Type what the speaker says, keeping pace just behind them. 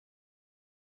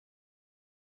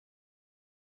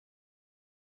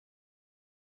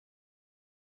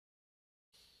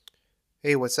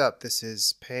Hey, what's up? This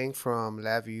is Peng from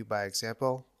LabVIEW by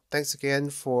Example. Thanks again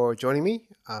for joining me.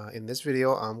 In this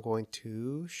video, I'm going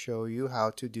to show you how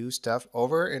to do stuff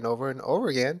over and over and over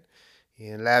again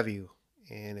in LabVIEW.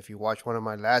 And if you watch one of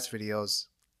my last videos,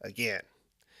 again.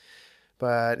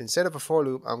 But instead of a for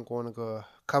loop, I'm going to go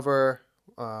cover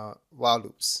while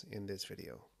loops in this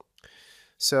video.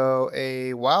 So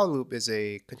a while loop is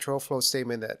a control flow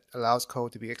statement that allows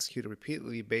code to be executed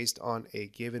repeatedly based on a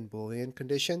given Boolean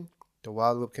condition. The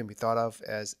while loop can be thought of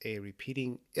as a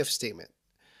repeating if statement.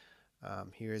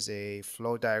 Here's a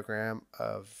flow diagram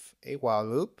of a while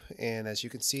loop, and as you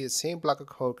can see, the same block of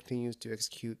code continues to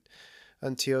execute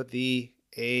until the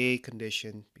A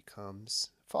condition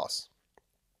becomes false.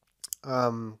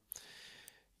 You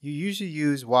usually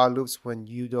use while loops when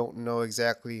you don't know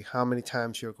exactly how many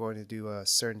times you're going to do a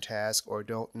certain task or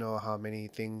don't know how many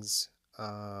things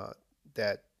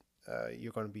that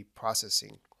you're going to be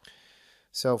processing.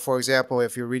 So for example,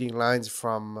 if you're reading lines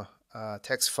from a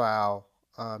text file,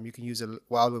 you can use a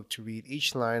while loop to read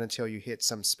each line until you hit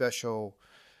some special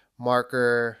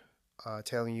marker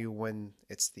telling you when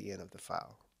it's the end of the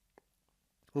file.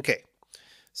 Okay,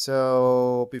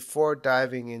 so before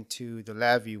diving into the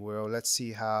LabVIEW world, let's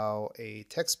see how a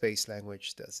text-based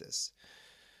language does this.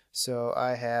 So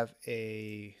I have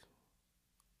a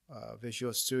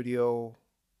Visual Studio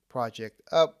project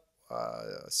up,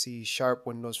 C#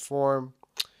 Windows Form.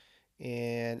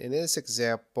 And in this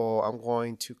example, I'm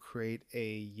going to create a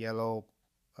yellow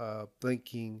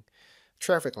blinking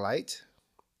traffic light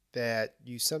that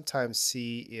you sometimes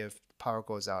see if power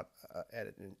goes out at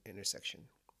an intersection.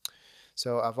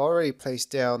 So I've already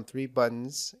placed down 3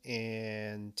 buttons,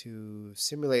 and to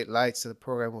simulate lights, so the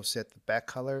program will set the back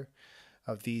color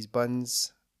of these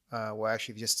buttons. Well,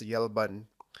 actually just the yellow button.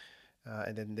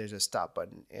 And then there's a stop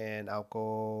button, and I'll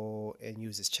go and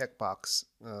use this checkbox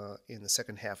in the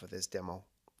second half of this demo.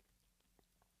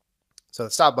 So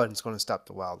the stop button is going to stop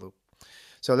the while loop.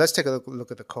 So let's take a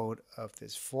look at the code of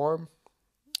this form.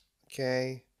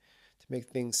 Okay, to make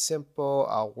things simple,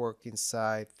 I'll work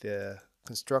inside the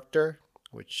constructor,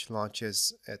 which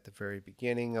launches at the very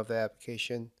beginning of the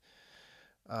application.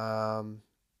 So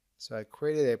I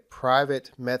created a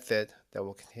private method that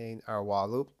will contain our while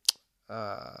loop.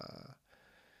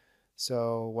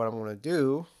 So what I'm going to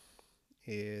do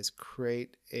is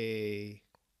create a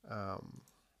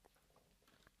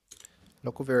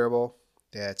local variable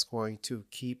that's going to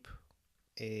keep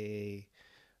a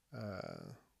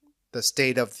the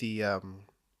state of the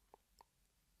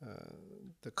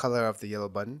color of the yellow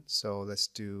button. So let's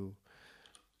do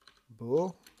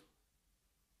bool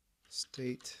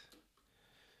state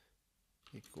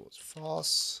equals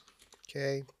false.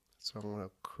 Okay, so I'm going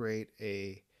to create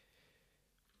a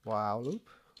while loop,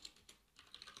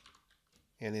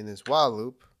 and in this while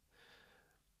loop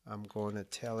I'm going to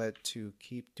tell it to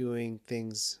keep doing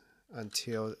things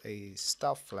until a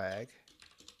stop flag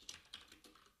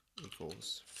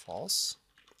equals false.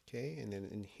 Okay, and then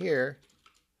in here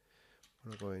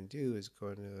what I'm going to do is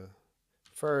going to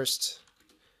first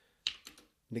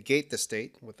negate the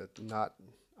state with a not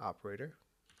operator.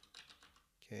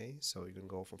 Okay, so you can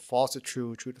go from false to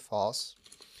true, true to false.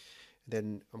 And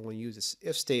then I'm going to use this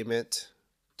if statement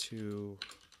to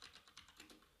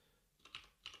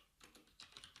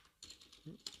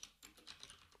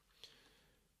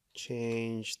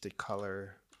change the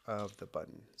color of the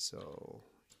button. So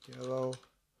yellow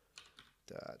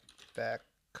dot back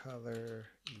color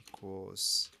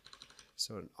equals,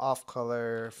 so an off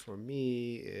color for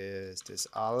me is this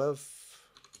olive,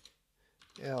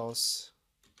 else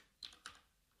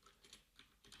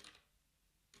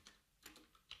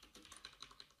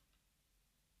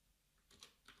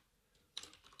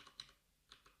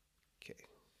okay.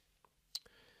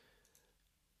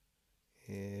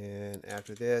 And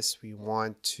after this we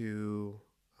want to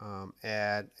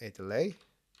add a delay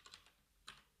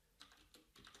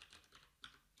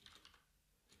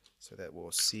so that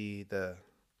we'll see the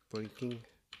blinking.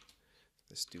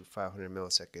 Let's do 500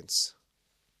 milliseconds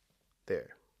there.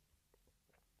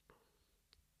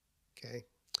 Okay,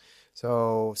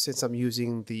 so since I'm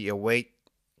using the await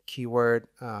keyword,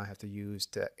 I have to use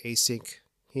the async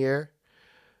here.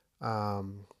 I'll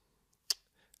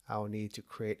need to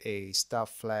create a stop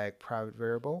flag private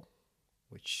variable,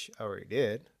 which I already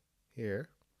did here.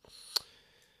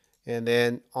 And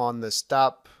then on the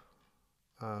stop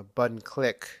button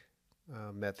click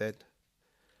method,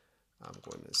 I'm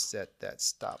going to set that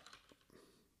stop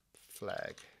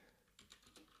flag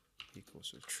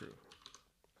equals to true.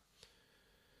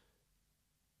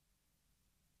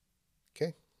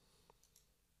 Okay.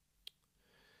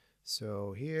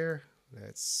 So here,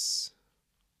 let's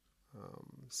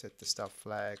set the stop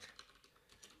flag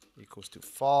equals to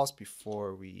false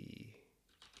before we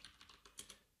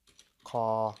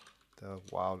call the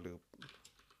while loop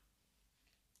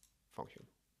function.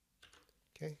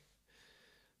 Okay,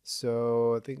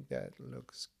 so I think that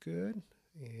looks good,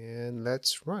 and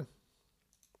let's run.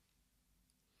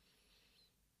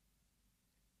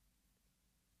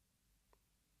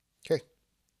 Okay,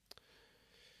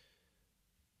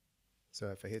 so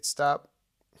if I hit stop,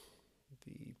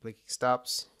 the blinking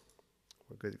stops.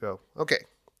 We're good to go. Okay,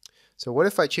 so what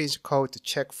if I change the code to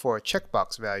check for a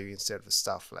checkbox value instead of a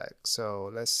stop flag?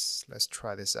 So let's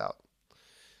try this out.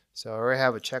 So I already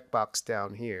have a checkbox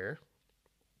down here.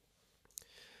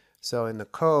 So in the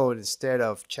code, instead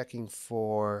of checking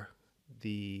for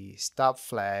the stop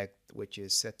flag, which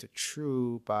is set to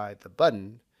true by the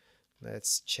button,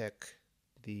 let's check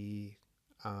the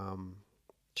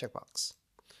checkbox.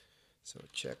 So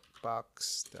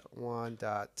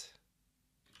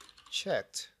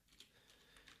checkbox.1.checked.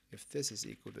 If this is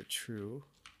equal to true,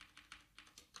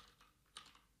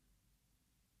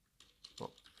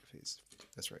 well,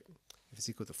 that's right. If it's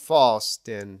equal to false,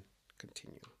 then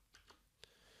continue.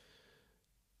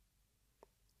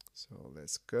 So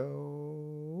let's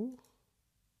go.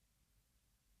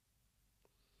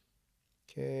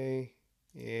 Okay,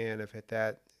 and if I hit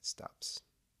that, it stops.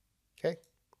 Okay.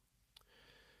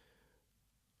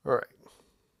 All right.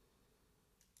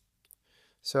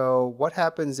 So what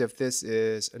happens if this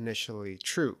is initially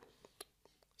true?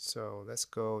 So let's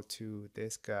go to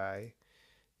this guy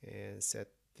and set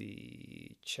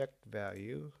the checked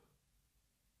value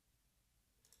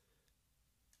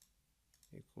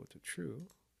equal to true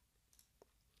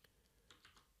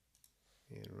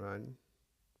and run.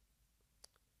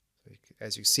 So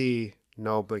as you see,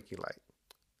 no blinking light.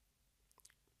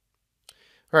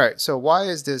 All right, so why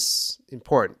is this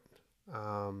important?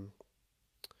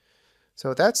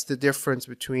 So that's the difference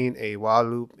between a while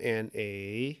loop and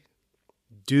a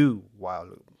do while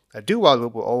loop. A do while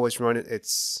loop will always run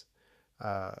its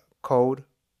code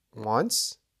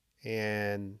once,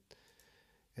 and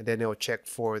then it will check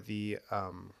for the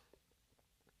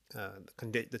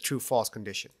true false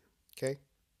condition. Okay,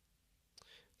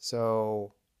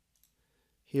 so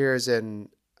here's an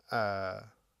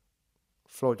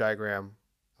flow diagram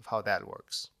of how that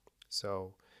works.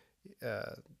 So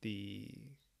the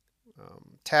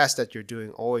task that you're doing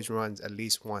always runs at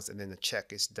least once, and then the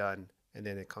check is done, and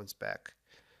then it comes back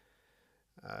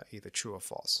either true or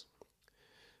false.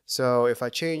 So if I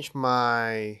change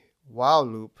my while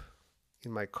loop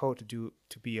in my code to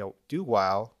be a do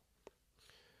while,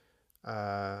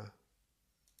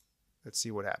 let's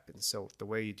see what happens. So the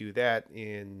way you do that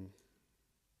in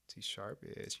C#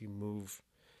 is you move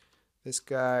this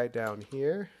guy down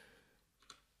here,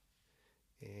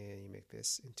 and you make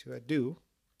this into a do.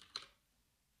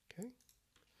 Okay.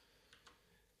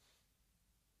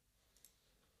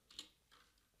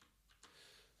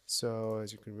 So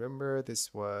as you can remember,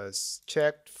 this was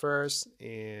checked first,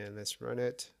 and let's run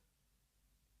it.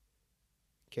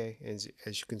 Okay, and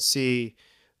as you can see,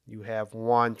 you have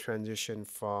one transition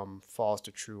from false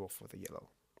to true for the yellow.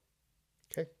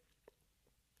 Okay.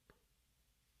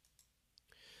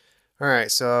 All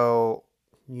right, so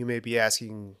you may be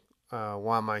asking,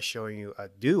 why am I showing you a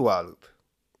do while loop?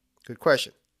 Good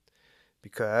question.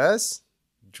 Because,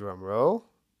 drum roll,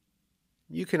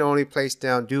 you can only place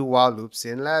down do while loops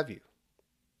in LabVIEW.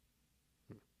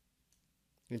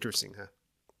 Interesting, huh?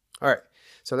 All right,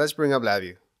 so let's bring up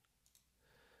LabVIEW.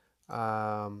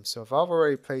 So if I've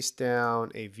already placed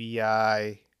down a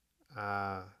VI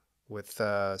with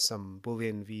some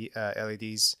Boolean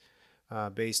LEDs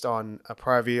based on a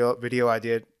prior video I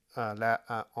did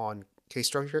on case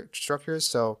structures.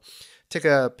 So take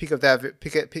a peek of that.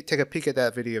 Take a peek at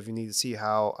that video if you need to see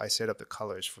how I set up the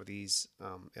colors for these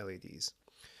LEDs.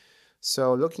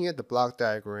 So looking at the block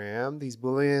diagram, these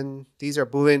are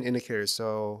Boolean indicators.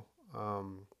 So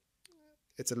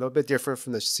it's a little bit different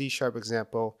from the C#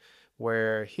 example,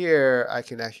 where here I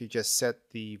can actually just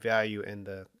set the value and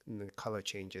the color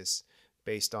changes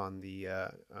based on the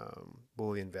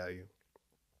Boolean value.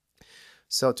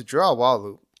 So to draw a while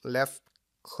loop, right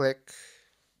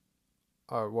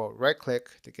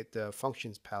click to get the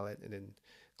functions palette, and then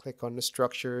click on the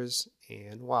structures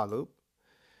and while loop.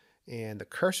 And the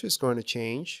cursor is going to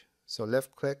change. So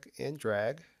left click and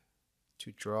drag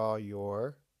to draw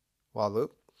your while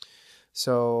loop.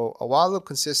 So a while loop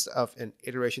consists of an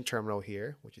iteration terminal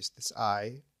here, which is this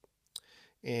I.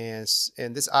 And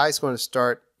this I is going to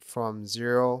start from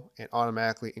 0 and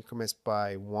automatically increments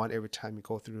by 1 every time you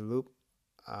go through the loop.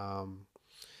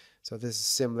 So this is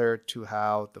similar to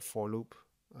how the for loop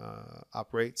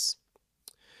operates.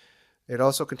 It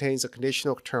also contains a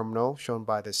conditional terminal shown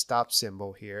by the stop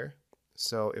symbol here.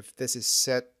 So if this is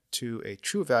set to a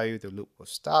true value, the loop will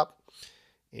stop,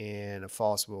 and a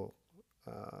false will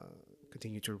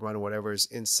continue to run whatever is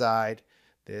inside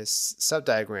this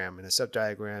subdiagram. And the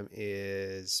subdiagram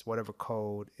is whatever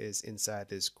code is inside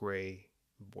this gray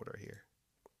border here.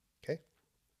 Okay.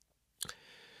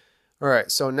 All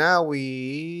right, so now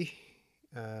we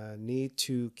need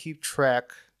to keep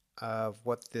track of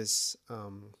what this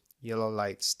yellow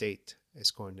light state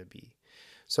is going to be.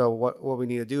 So what we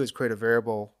need to do is create a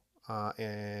variable,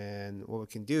 and what we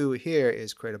can do here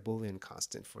is create a Boolean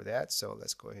constant for that. So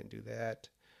let's go ahead and do that.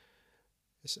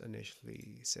 Let's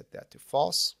initially set that to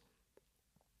false.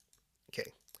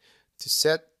 Okay,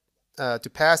 to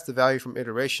pass the value from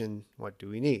iteration, what do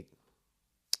we need?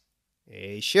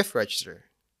 A shift register.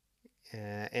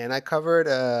 And I covered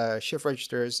shift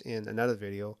registers in another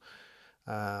video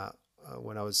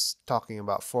when I was talking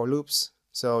about for loops.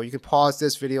 So you can pause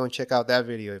this video and check out that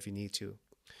video if you need to.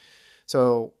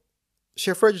 So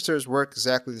shift registers work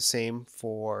exactly the same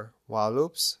for while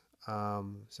loops.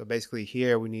 So basically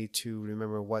here we need to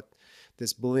remember what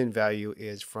this Boolean value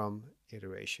is from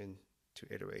iteration to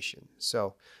iteration.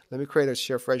 So let me create a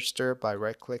shift register by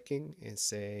right-clicking and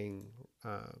saying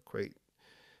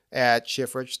add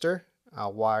shift register.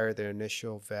 I'll wire the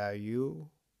initial value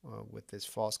with this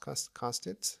false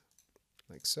constant,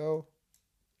 like so.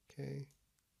 Okay.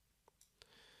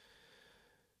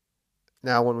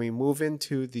 Now when we move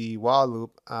into the while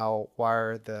loop, I'll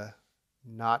wire the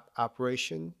not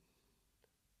operation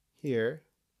here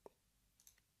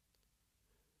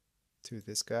to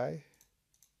this guy.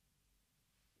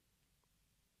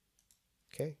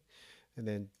 Okay. And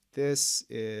then this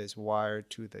is wired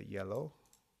to the yellow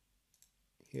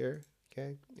here.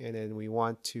 Okay, and then we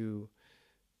want to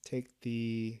take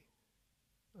the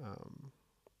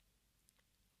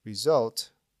result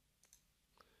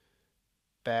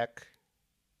back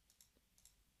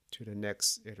to the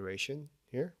next iteration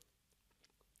here.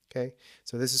 Okay,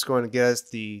 so this is going to get us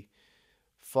the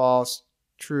false,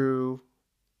 true,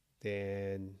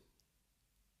 then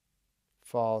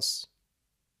false,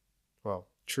 well,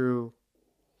 true,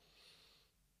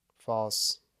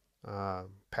 false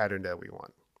pattern that we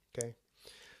want. Okay,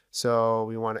 so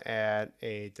we want to add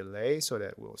a delay so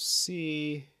that we'll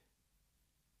see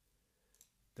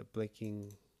the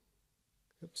blinking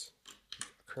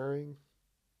occurring.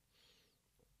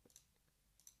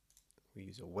 We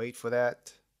use a wait for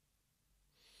that.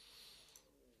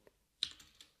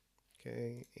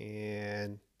 Okay,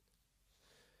 and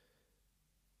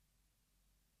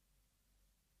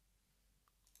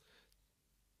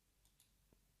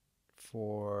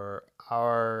for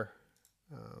our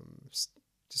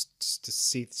just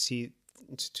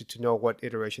to know what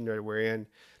iteration that we're in,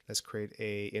 let's create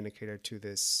a indicator to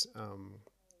this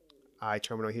I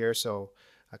terminal here. So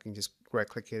I can just right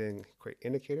click it and create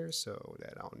indicator so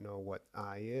that I'll know what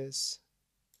I is.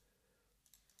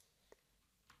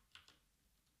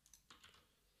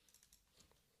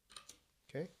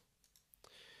 Okay.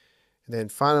 And then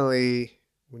finally,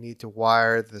 we need to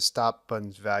wire the stop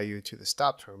button's value to the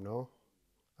stop terminal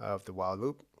of the while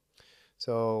loop.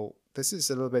 So this is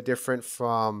a little bit different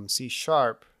from C#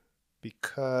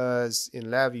 because in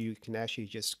LabVIEW you can actually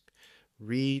just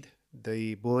read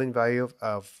the Boolean value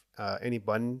of any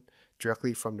button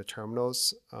directly from the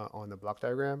terminals on the block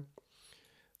diagram.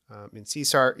 In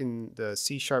the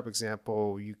C#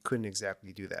 example, you couldn't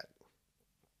exactly do that.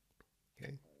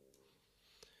 Okay,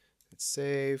 let's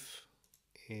save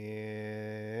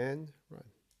and run.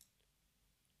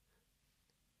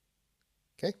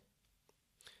 Okay,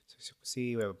 so as you can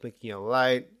see, we have a blinking yellow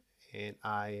light, and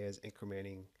I is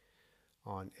incrementing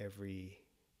on every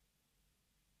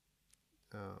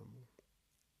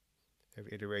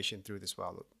iteration through this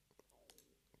while loop.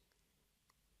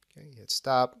 Okay, hit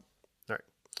stop. All right.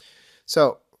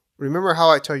 So remember how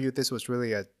I told you this was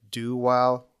really a do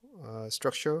while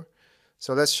structure?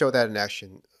 So let's show that in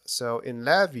action. So in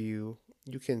LabVIEW,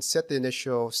 you can set the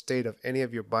initial state of any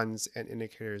of your buttons and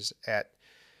indicators at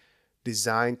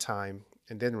design time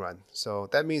and then run. So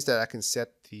that means that I can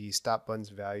set the stop button's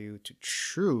value to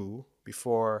true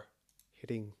before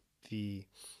hitting the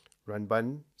run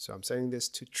button. So I'm setting this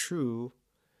to true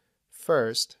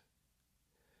first.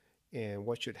 And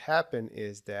what should happen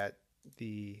is that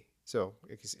so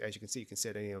as you can see, you can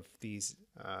set any of these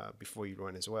before you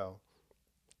run as well.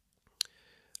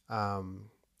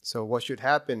 So what should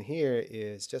happen here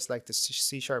is just like the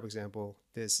C# example,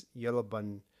 this yellow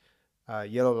button,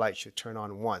 yellow light should turn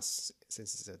on once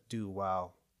since it's a do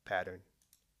while pattern.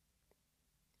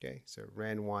 Okay, so it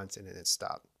ran once and then it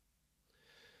stopped.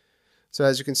 So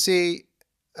as you can see,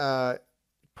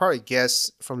 probably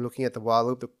guess from looking at the while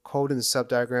loop, the code in the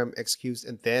subdiagram executes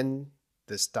and then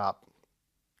the stop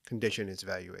condition is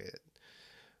evaluated.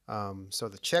 So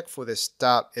the check for this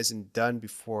stop isn't done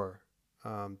before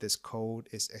this code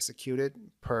is executed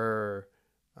per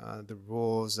the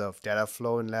rules of data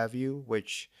flow in LabVIEW,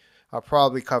 which I'll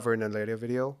probably cover in a later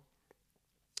video.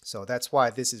 So that's why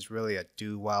this is really a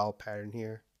do while pattern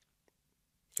here.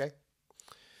 Okay.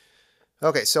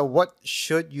 Okay, so what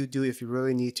should you do if you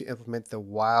really need to implement the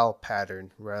while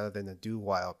pattern rather than the do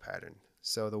while pattern?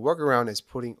 So the workaround is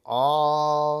putting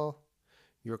all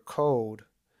your code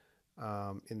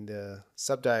in the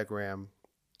subdiagram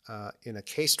in a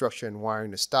case structure and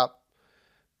wiring the stop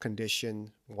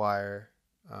condition wire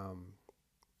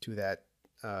to that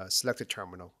selected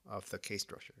terminal of the case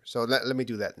structure. So let me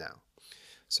do that now.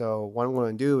 So what I'm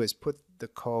going to do is put the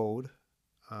code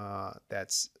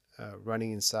that's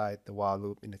running inside the while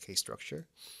loop in the case structure.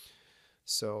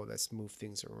 So let's move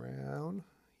things around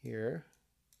here.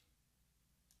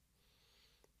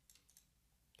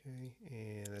 Okay,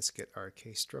 and let's get our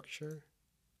case structure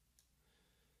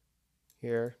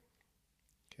here.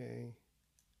 Okay,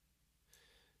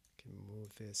 can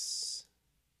move this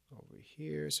over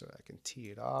here so I can tee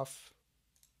it off.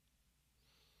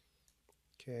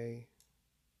 Okay.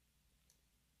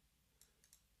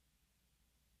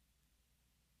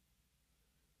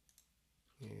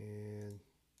 And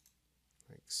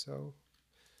like so.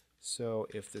 So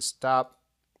if the stop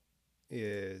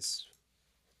is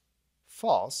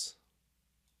false,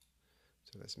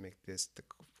 so let's make this the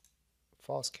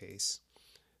false case,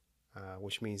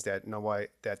 which means that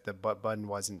that the button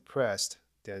wasn't pressed,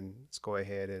 then let's go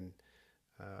ahead and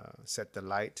set the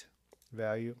light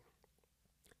value.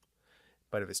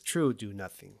 But if it's true, do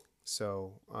nothing.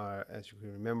 So as you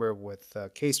can remember with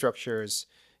case structures,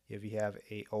 if you have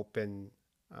a open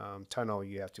tunnel,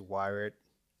 you have to wire it.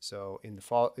 So in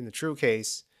the true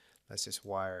case, let's just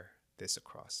wire this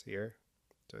across here.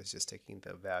 So it's just taking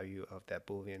the value of that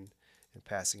Boolean and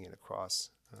passing it across.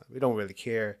 We don't really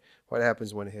care what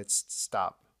happens when it hits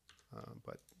stop,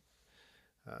 but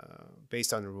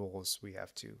based on the rules, we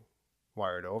have to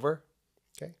wire it over.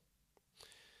 Okay.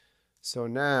 So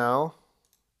now,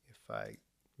 if I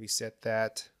reset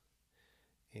that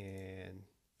and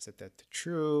set that to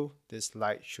true, this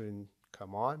light shouldn't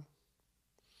come on.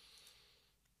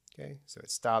 Okay, so it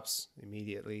stops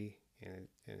immediately, and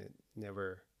it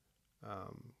never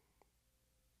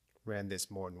ran this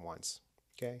more than once.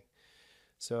 Okay,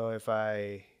 so if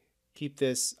I keep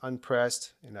this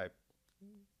unpressed and I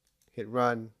hit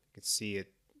run, you can see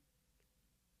it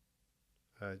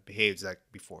behaves like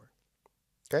before.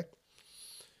 Okay.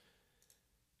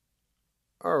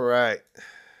 All right.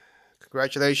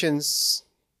 Congratulations.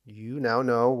 You now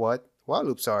know what while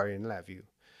loops are in LabVIEW.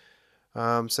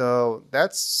 So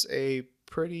that's a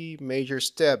pretty major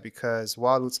step because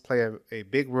while loops play a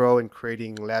big role in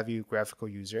creating LabVIEW graphical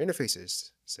user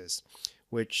interfaces,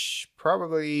 which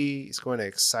probably is going to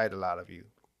excite a lot of you.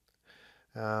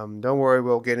 Don't worry,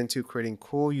 we'll get into creating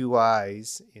cool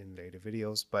UIs in later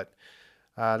videos, but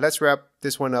let's wrap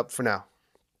this one up for now.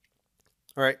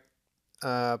 All right.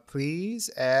 Please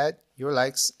add your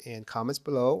likes and comments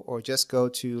below, or just go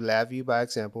to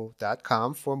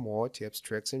labviewbyexample.com for more tips,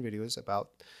 tricks, and videos about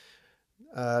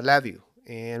LabVIEW.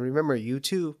 And remember, you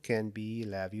too can be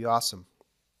LabVIEW Awesome.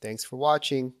 Thanks for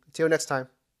watching. Until next time.